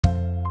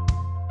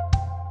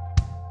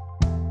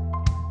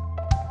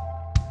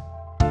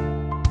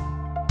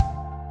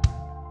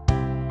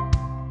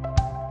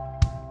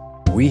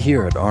We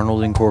here at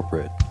Arnold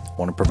Incorporated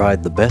want to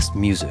provide the best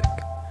music,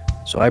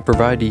 so I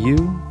provide to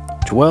you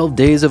 12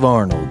 Days of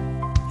Arnold.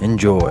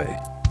 Enjoy.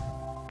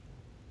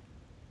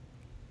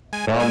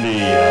 On the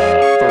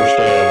first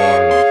day of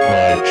Arnold,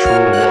 my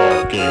true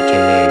love gave to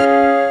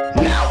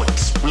me. Now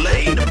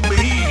explain to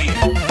me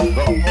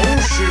the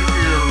ocean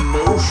in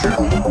motion.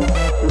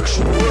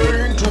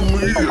 Explain to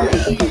me the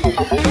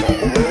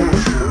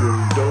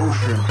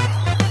ocean.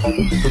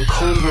 The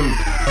coven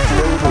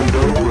floating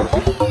over.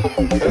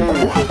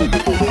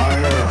 Oh, I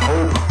had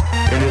hope,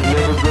 and it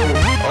never goes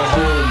a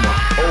home.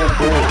 Oh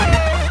boy,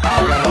 I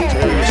gotta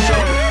tell you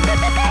something.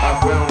 I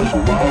found this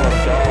ball of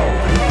dog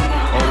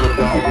on the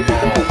dog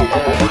ball.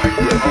 Oh,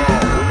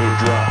 it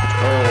dropped.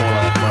 Oh,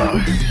 like my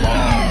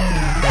ball.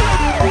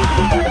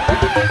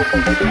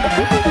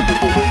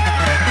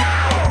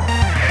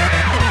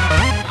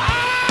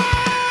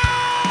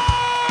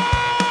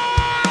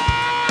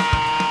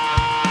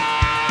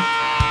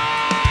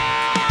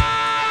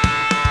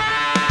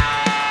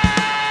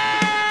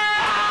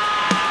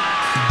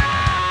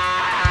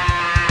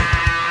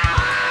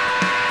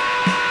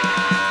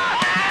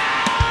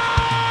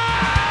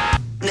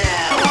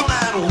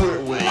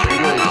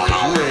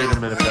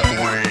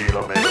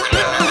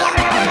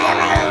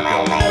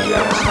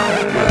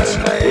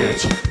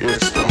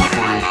 It's the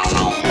freaks.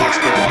 It's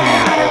the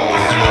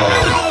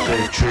heroes.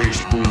 They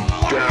chased me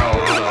down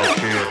and I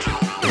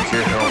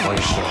can't help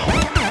myself.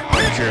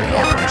 I can't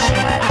help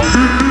myself.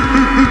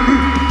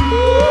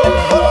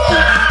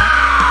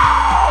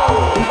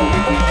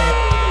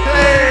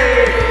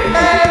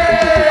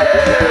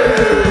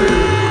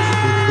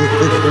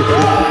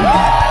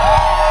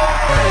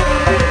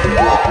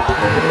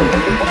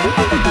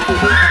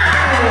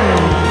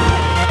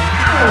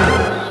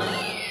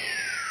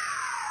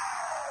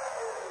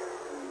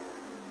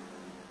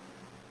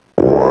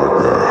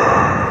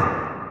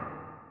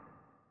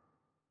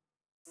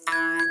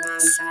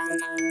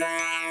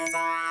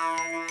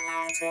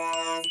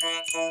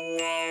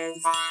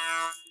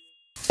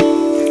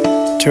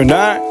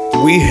 Tonight,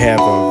 we have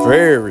a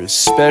very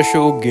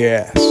special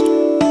guest.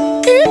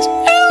 It's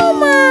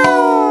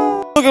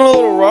Elmo! Looking a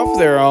little rough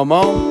there,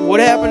 Elmo.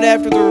 What happened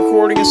after the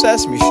recording of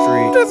Sesame Street?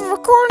 After the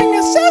recording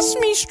of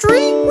Sesame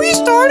Street, we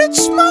started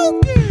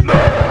smoking!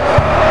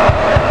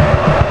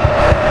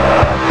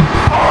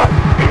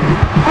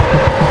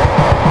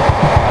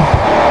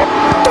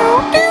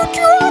 Don't do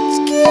drugs,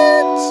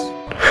 kids!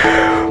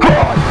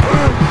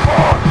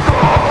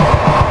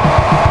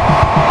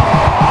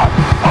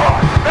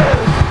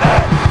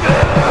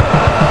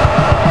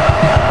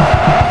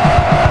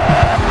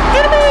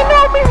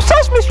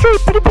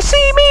 But if you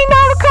see me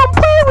now to come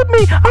play with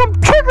me, I'm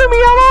triggering me,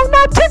 Elmo,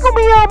 not tickle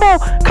me, Elmo.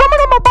 Coming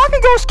on my back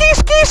and go ski,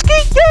 ski, ski,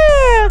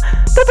 yeah.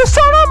 There's the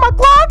sun on my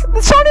Glock,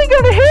 the sun ain't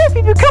gonna hit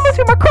if you're coming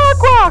through my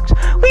crack rocks.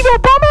 We go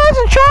bum ass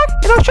and track,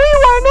 and I'll show you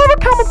why I never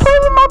come and play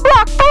with my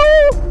block,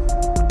 fool.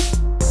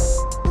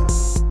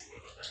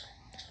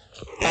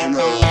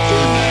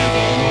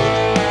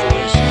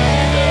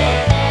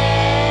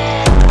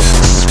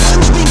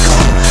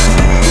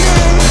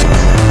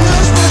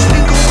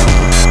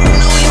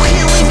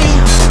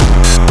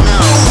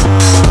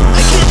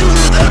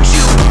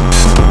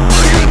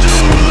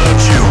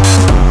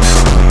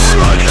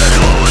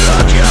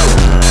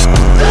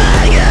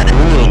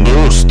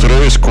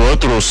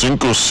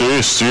 Cinco,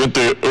 seis,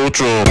 siete,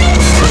 ocho.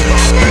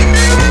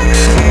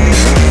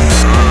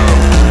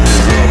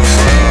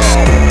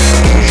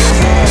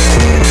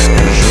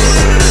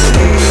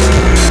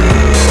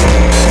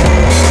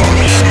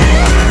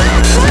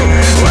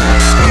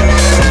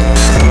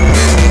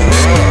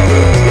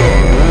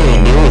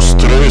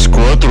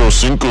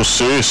 5,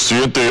 6,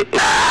 7.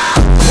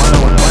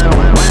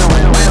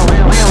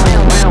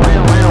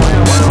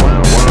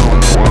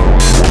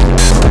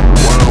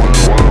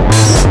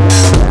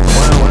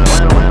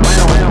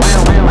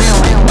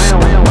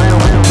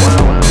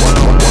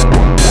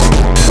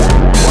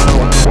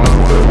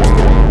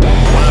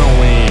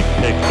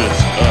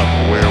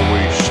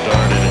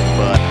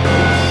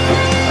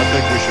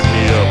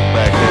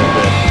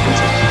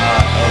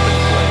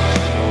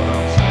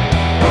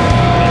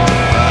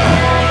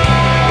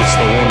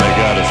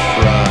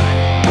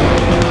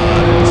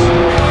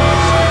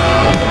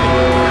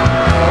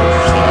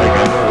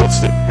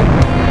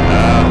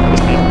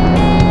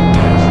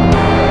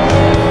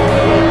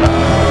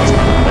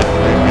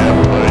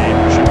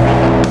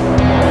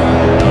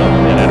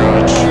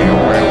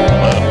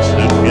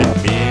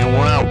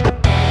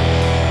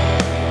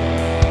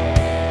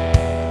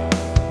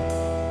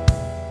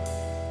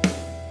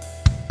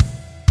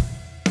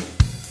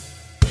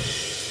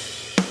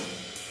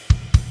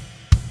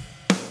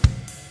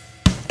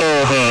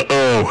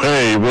 Oh,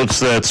 hey, what's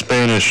that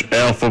Spanish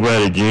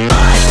alphabet again?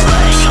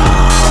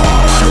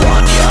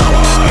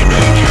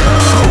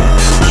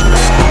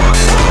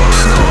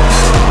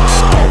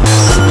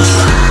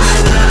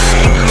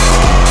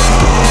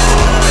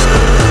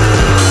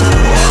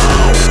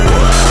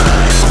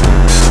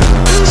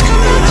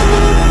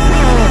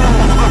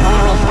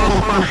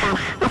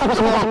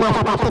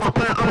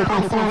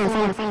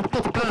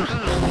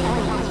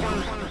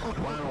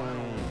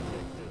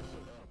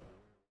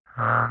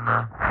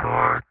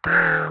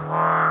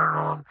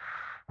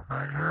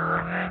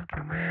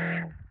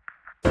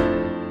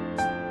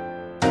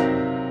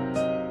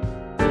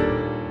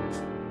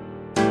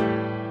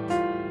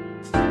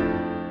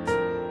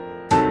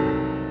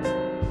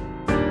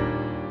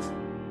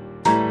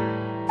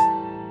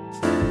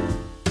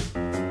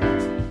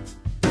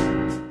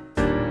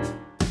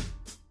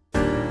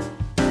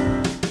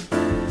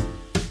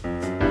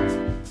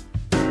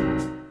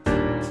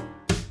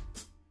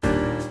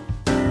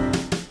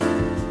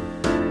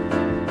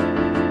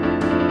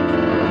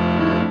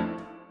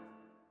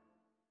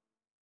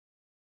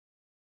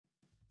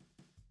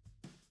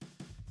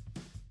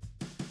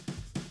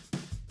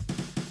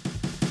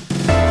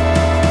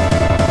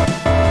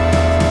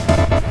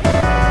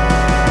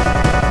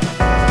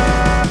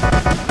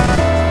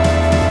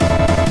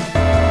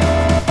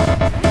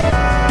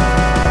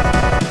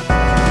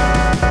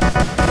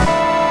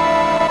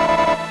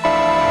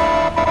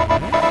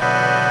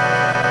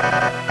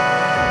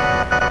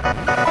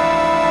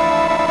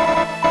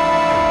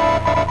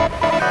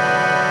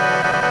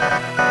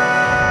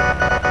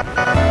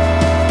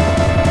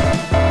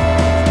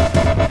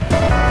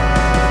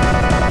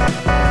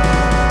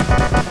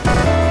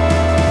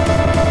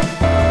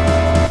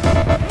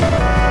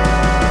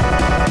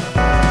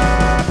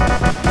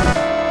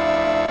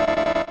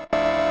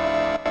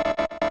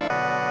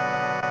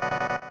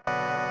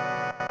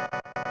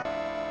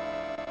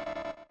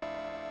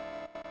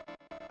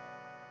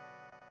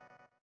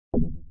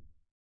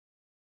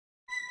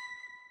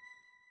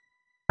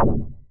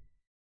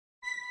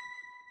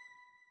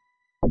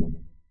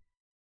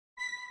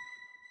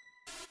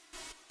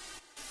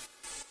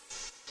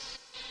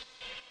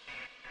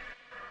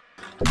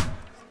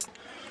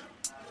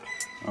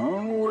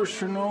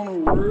 wishing on a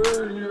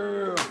word,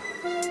 yeah.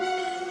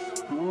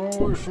 I'm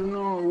wishing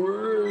on a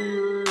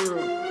word,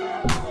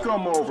 yeah.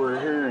 Come over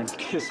here and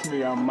kiss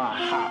me on my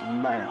hot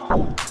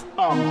mouth.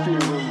 I'm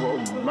feeling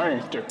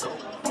romantical.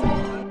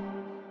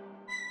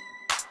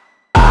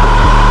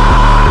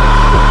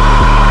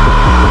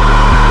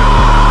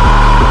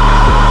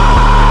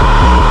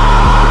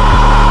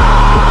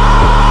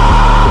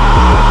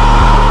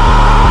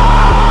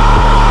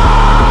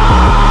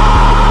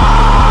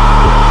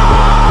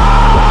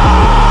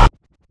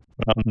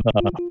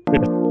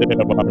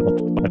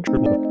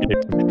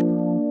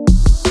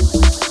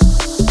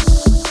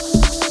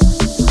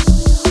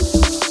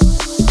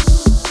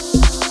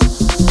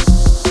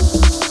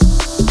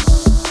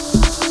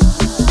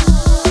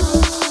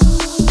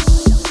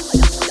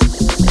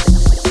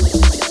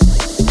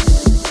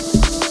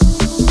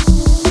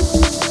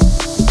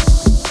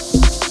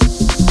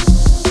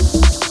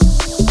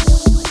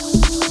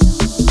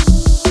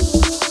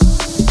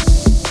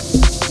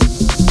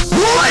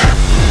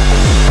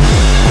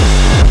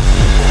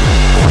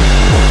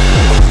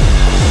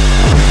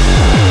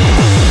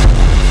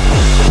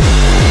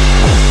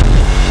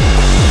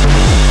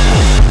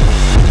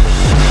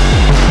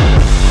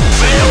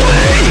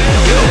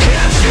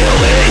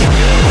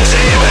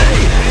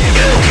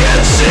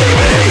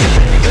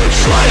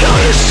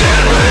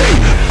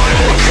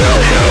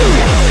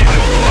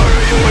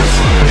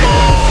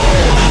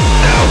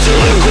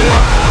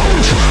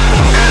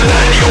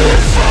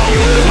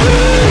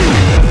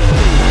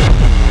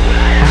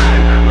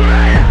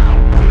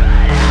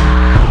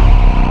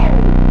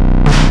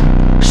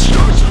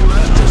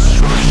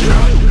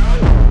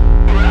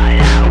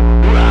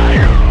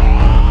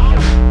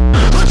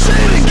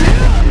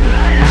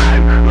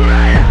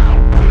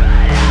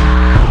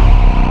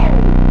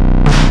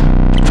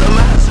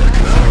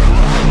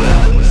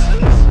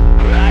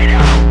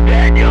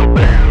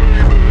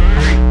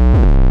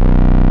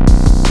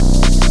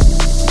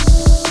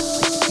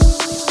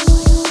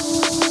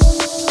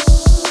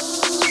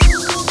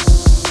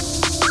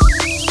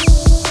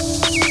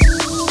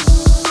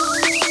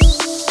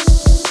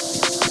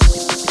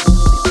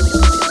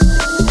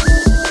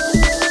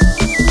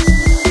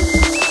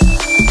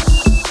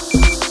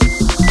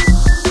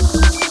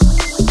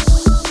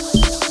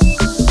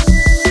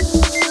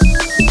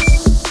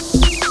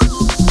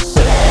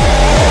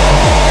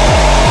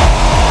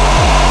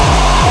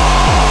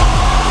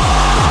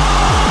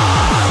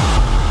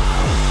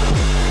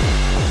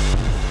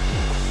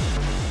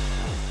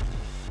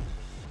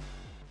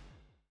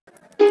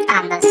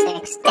 On the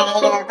 6th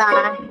day of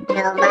Arnold,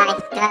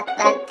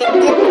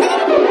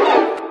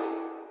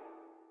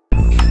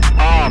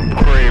 I'm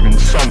craving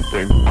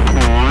something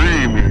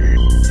creamy.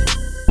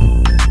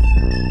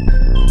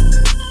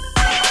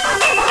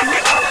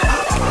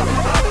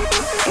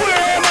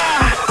 Where am I?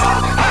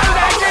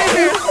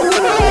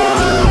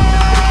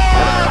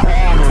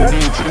 Arnold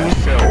needs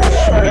himself a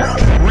sweet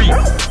treat.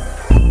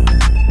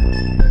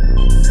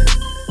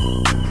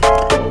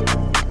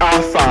 I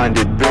find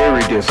it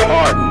very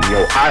disheartening.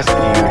 Your ice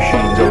cream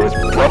machine's always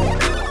broke.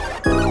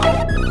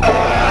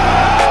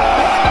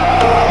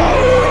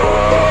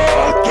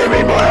 Give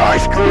me my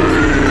ice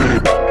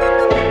cream!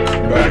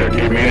 Better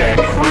give me that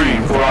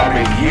cream before I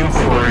make you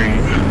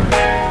cream.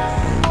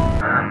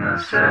 On the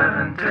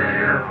 7th day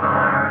of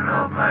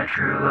Arnold, my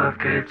true love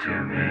gave to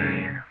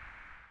me.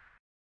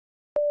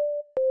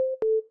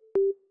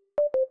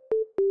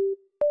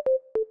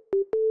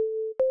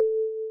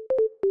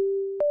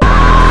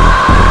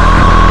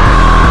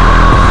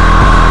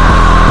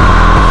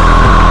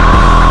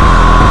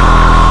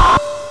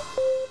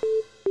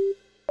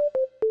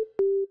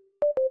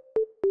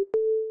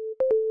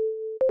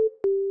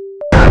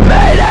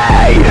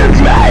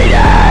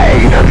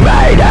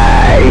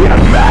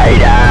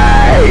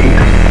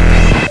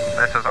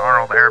 This is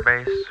Arnold Air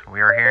Base.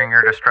 We are hearing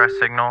your distress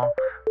signal.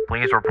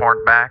 Please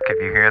report back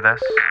if you hear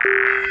this.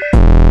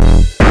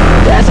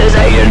 This is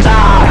Agent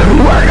Time!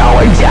 We're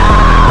going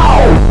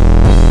down!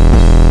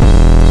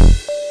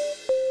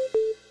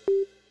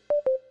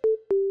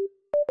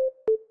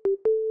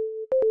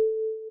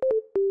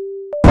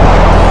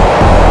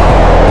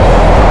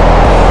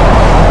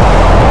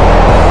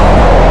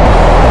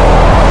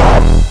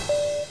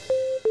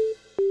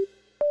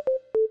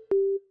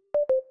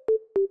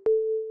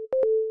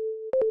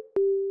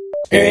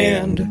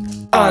 And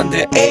on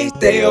the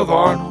 8th day of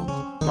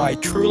Arnold, my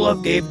true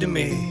love gave to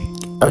me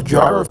a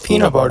jar of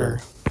peanut butter.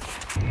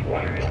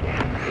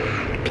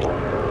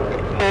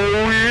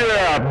 Oh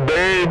yeah,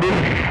 baby.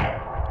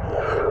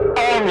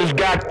 Arnold's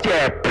got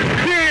that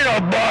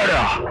peanut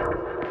butter.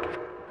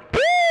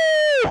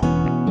 Woo!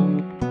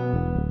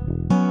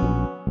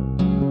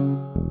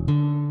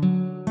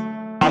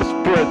 I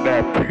spread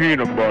that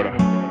peanut butter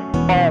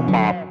on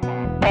my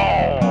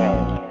balls.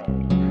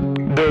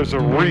 There's a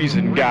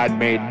reason God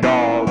made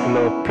dogs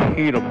love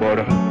peanut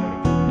butter.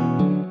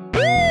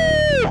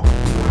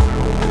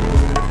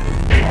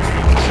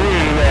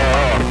 See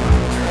there,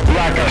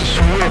 like a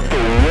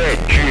Swiffer Wet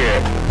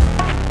Jet.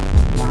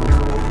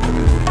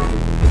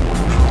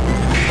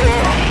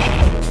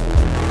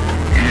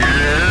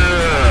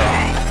 Yeah.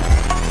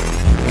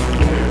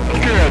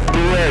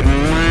 let me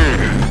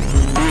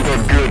be the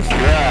good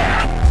guy.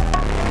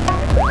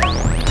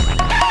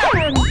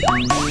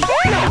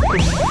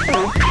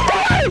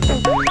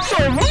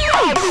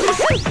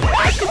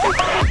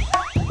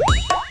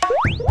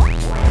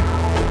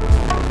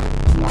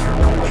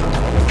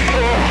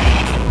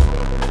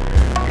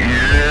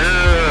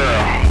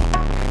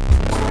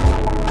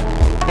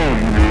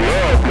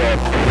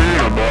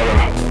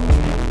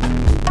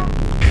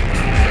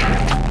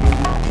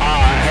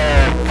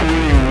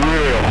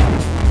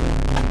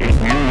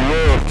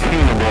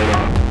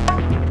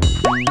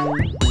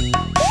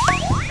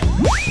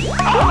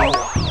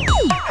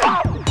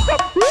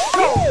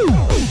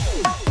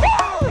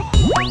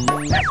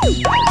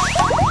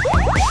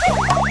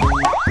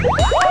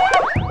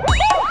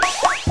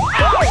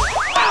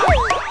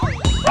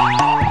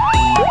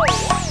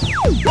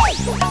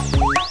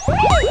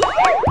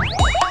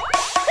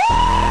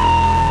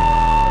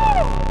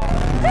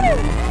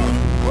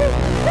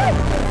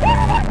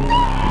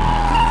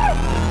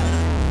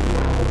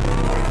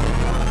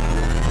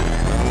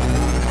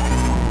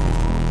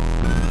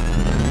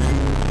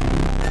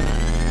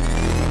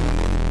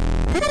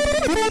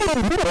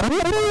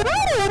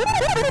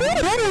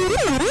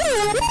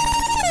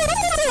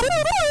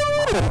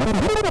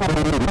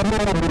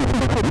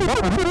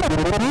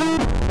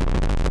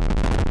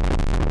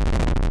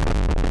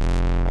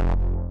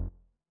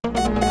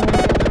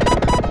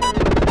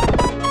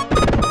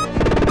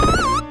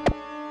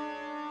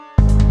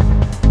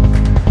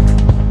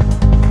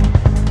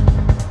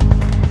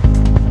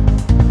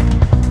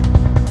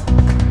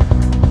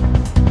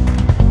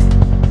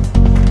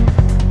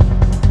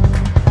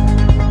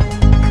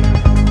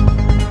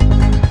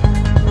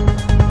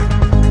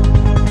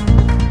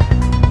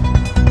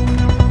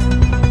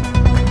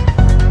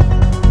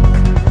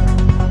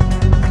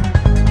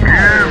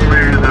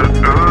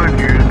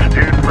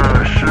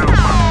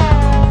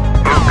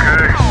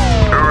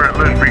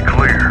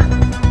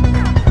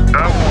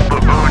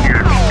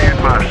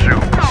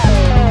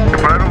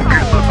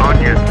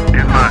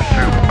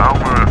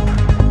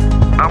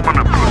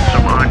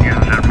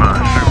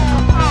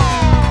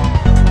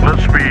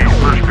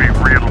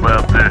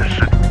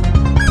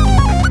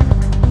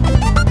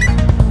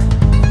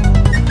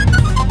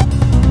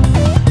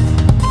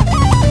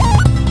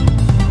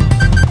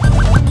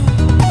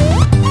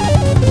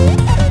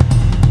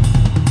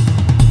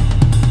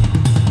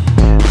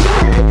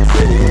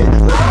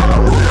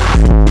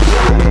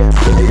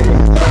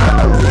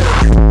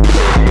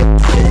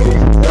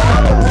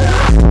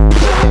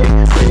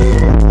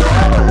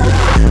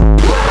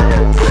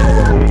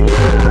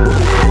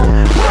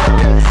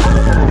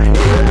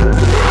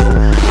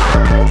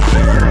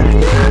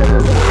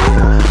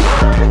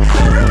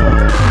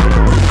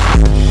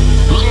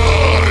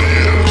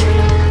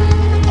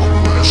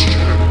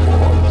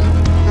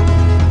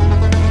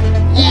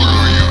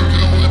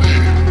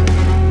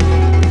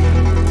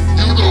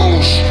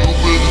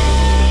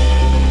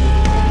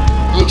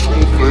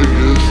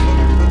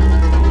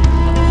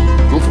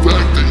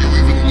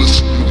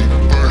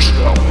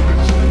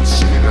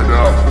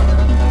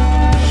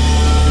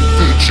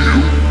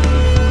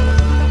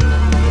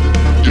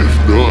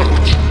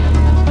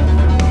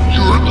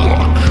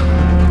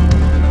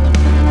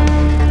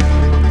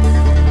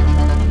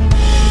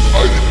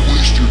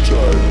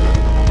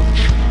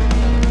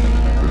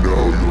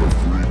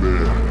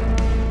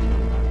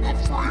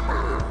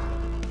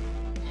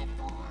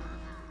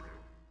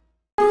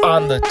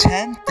 On the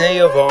 10th day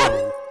of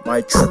Arnold,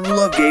 my true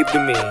love gave to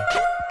me.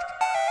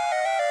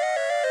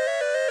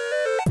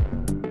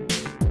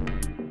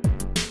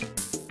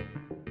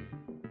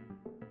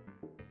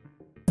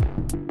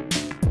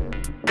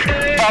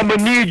 I'ma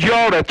need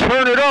y'all to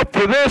turn it up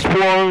for this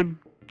one.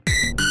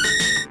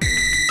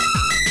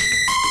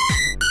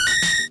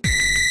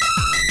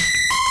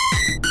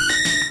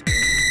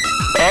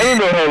 I don't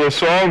know how the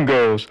song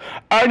goes.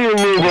 I need a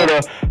little bit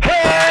of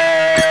help!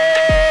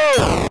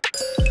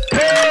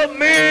 Help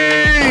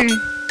me!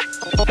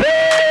 Help!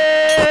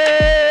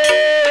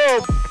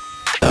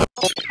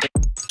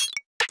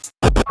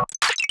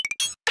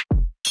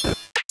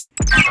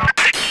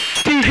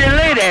 DJ,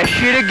 lay that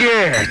shit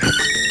again.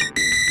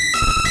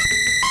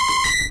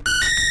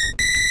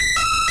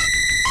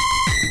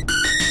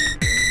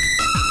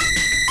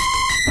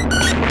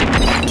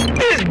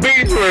 This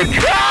beat's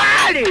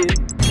retarded!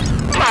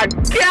 My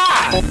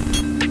God!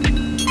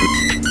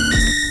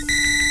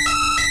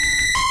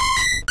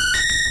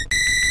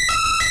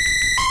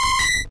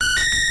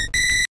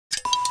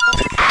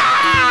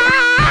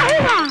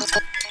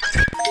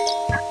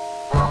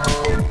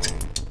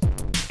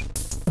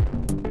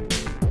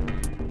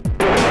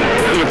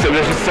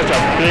 This is such a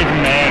big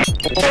man.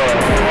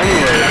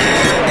 Anyway.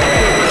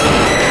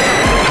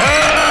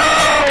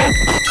 Help!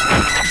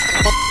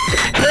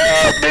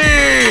 Help me!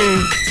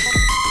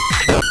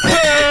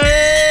 Help!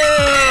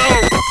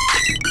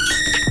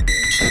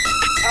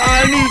 I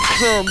need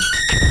some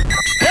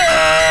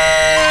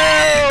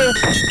help!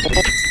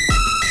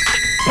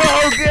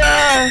 Oh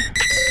God!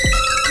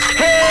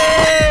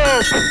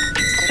 Help!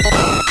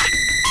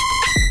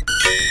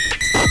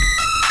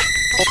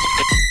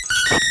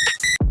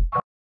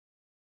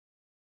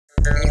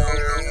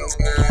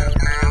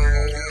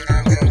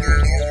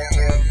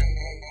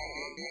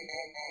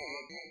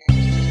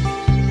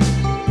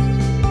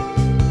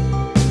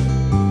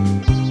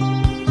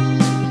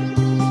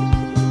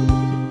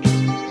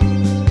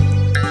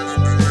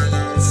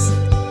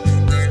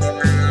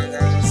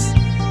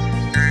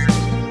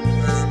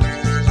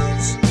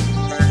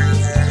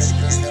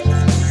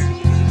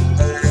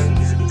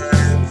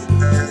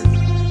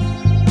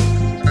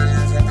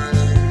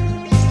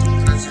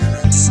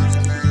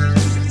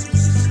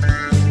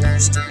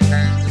 Hear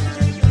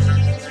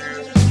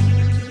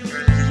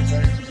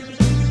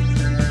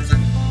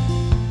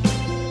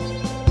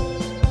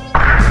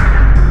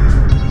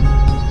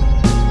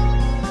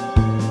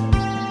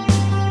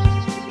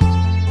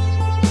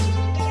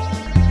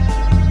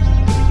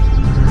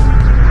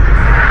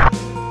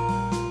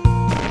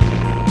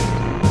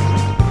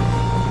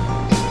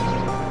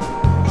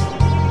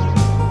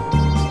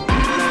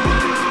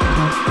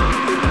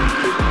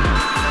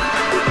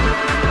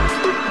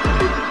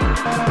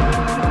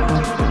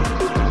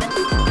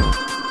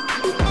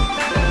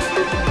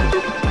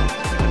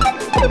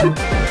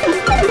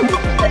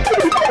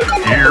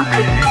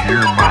me,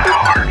 hear my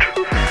heart.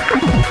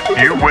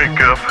 You wake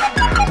up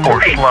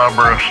or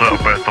slobber us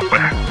up at the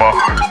back bar.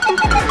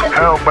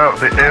 How about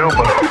the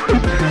elbow?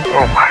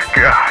 Oh my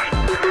God.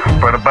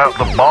 But about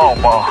the ball,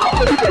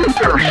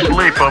 her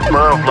sleep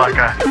above like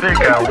I think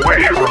I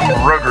wish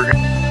from Rugger.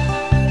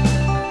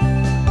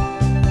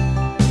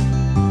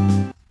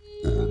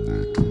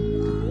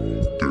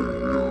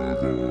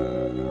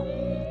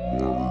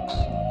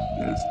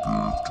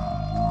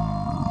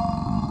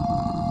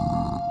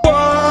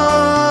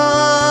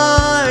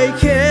 Why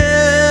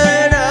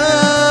can't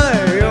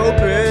I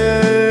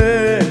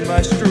open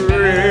my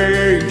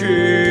strangers?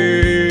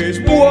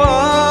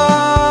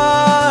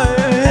 Why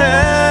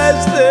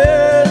has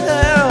this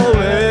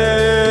helmet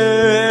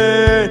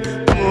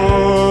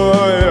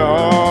put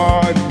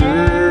on me?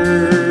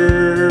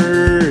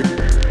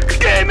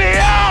 Get me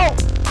out!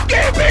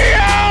 Get me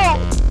out!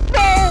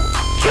 No,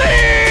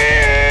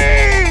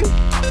 please!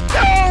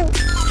 No,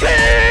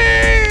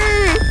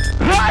 please!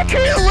 I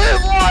can't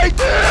live like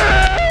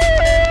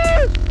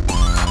this!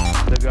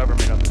 The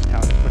government of this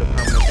town has put a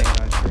permanent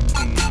ban on string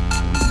cheese.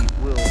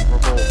 We will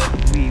revolt.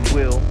 We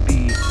will be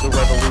the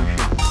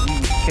revolution.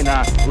 We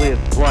cannot live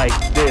like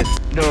this.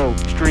 No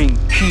string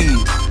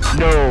cheese.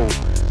 No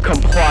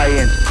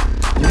compliance.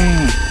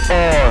 We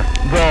are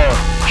the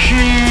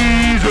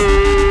cheesers!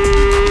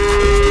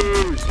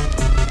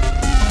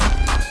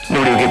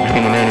 Nobody will get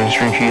between the man and the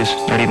string cheese.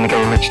 Not even the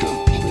government.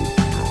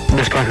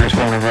 This country is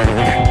falling in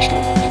revolution.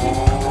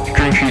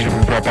 String cheese will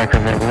be brought back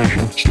in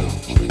revolution.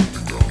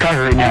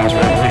 Conquer right now as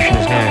revolution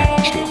is now.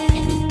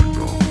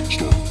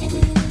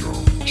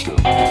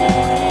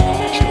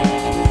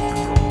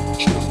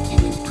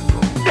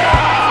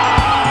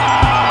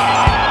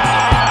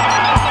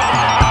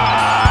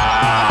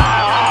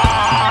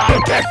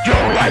 Protect your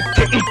right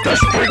to eat the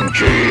string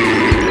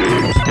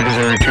cheese! It is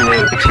very too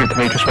late. Escape the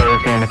matrix while they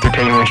can. If they're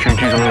taking away string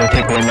cheese, they'll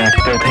take away Max.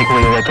 They'll take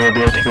away your right to live.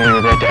 They'll take away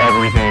your right to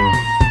everything.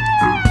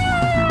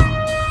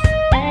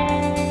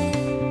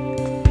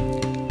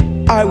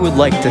 I would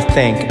like to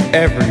thank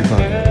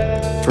everybody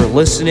for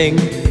listening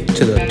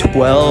to the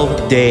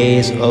 12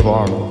 Days of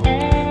Arnold.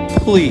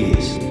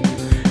 Please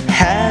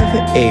have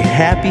a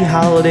happy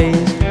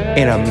holidays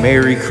and a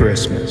Merry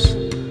Christmas.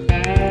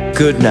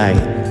 Good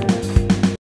night.